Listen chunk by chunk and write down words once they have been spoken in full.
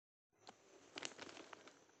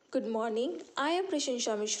Good morning. I am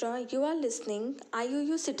Prashansha Mishra. You are listening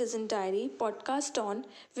IUU Citizen Diary podcast on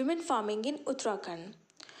women farming in Uttarakhand.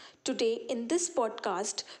 Today in this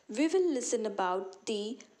podcast we will listen about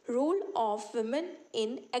the role of women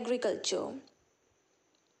in agriculture.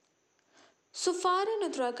 So far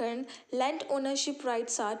in Uttarakhand, land ownership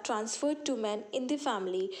rights are transferred to men in the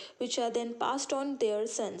family, which are then passed on their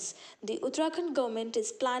sons. The Uttarakhand government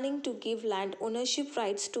is planning to give land ownership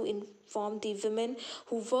rights to inform the women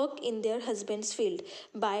who work in their husband's field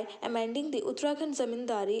by amending the Uttarakhand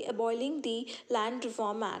Zamindari abolising the Land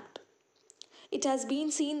Reform Act. It has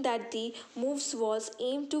been seen that the moves was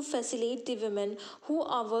aimed to facilitate the women who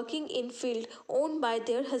are working in field owned by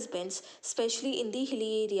their husbands, especially in the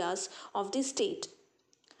hilly areas of the state.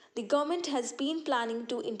 The government has been planning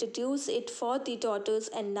to introduce it for the daughters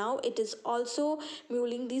and now it is also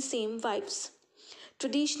mulling the same wives.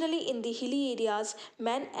 Traditionally, in the hilly areas,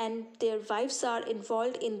 men and their wives are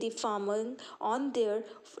involved in the farming on their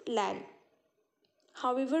land.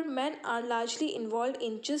 However, men are largely involved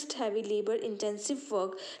in just heavy labor intensive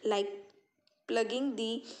work like plugging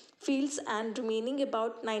the fields and remaining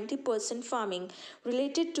about 90% farming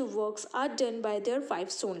related to works are done by their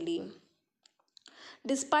wives only.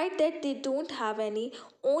 Despite that, they don't have any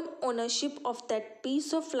own ownership of that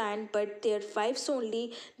piece of land, but their wives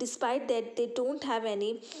only. Despite that, they don't have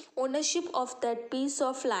any ownership of that piece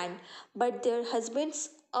of land, but their husbands.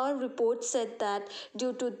 A report said that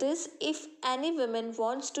due to this, if any woman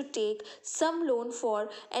wants to take some loan for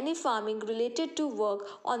any farming related to work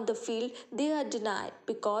on the field, they are denied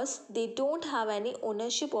because they don't have any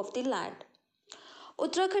ownership of the land.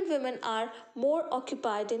 Uttarakhand women are more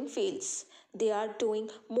occupied in fields. They are doing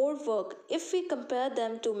more work if we compare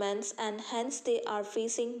them to men's and hence they are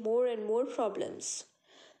facing more and more problems.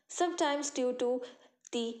 Sometimes due to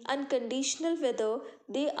the unconditional weather,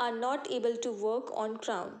 they are not able to work on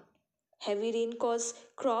ground. Heavy rain cause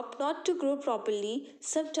crop not to grow properly.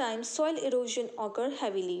 Sometimes soil erosion occur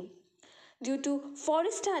heavily. Due to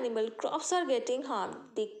forest animal, crops are getting harmed.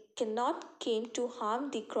 They cannot came to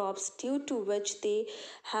harm the crops due to which they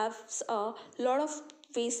have a lot of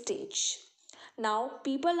wastage. Now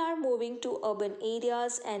people are moving to urban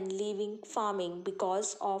areas and leaving farming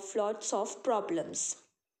because of lots of problems.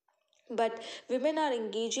 But women are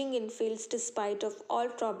engaging in fields despite of all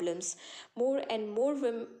problems. More and more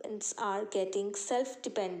women are getting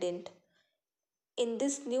self-dependent. In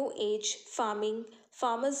this new age farming,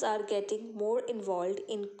 farmers are getting more involved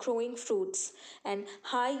in growing fruits and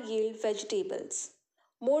high yield vegetables.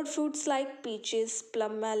 More fruits like peaches,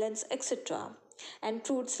 plum melons, etc. And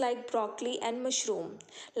fruits like broccoli and mushroom.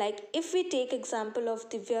 Like if we take example of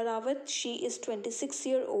Divya Rawat, she is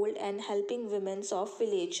 26-year-old and helping women of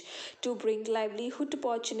village to bring livelihood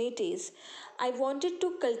opportunities. I wanted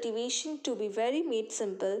to cultivation to be very made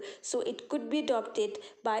simple so it could be adopted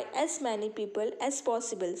by as many people as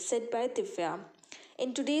possible, said by Divya.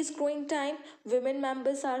 In today's growing time, women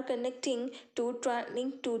members are connecting to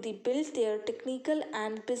trying to build their technical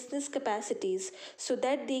and business capacities so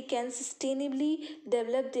that they can sustainably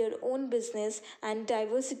develop their own business and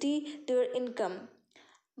diversity their income.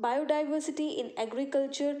 Biodiversity in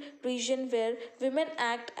agriculture region where women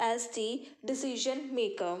act as the decision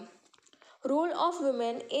maker. Role of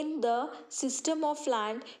women in the system of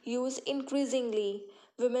land use increasingly.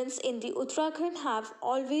 Women in the Uttarakhand have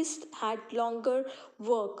always had longer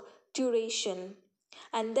work duration.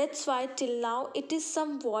 And that's why till now it is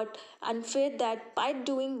somewhat unfair that by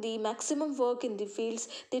doing the maximum work in the fields,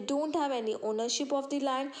 they don't have any ownership of the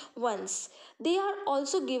land once. They are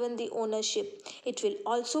also given the ownership. It will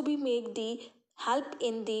also be make the help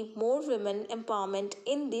in the more women empowerment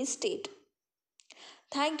in the state.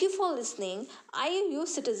 Thank you for listening. I am your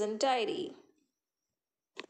Citizen Diary.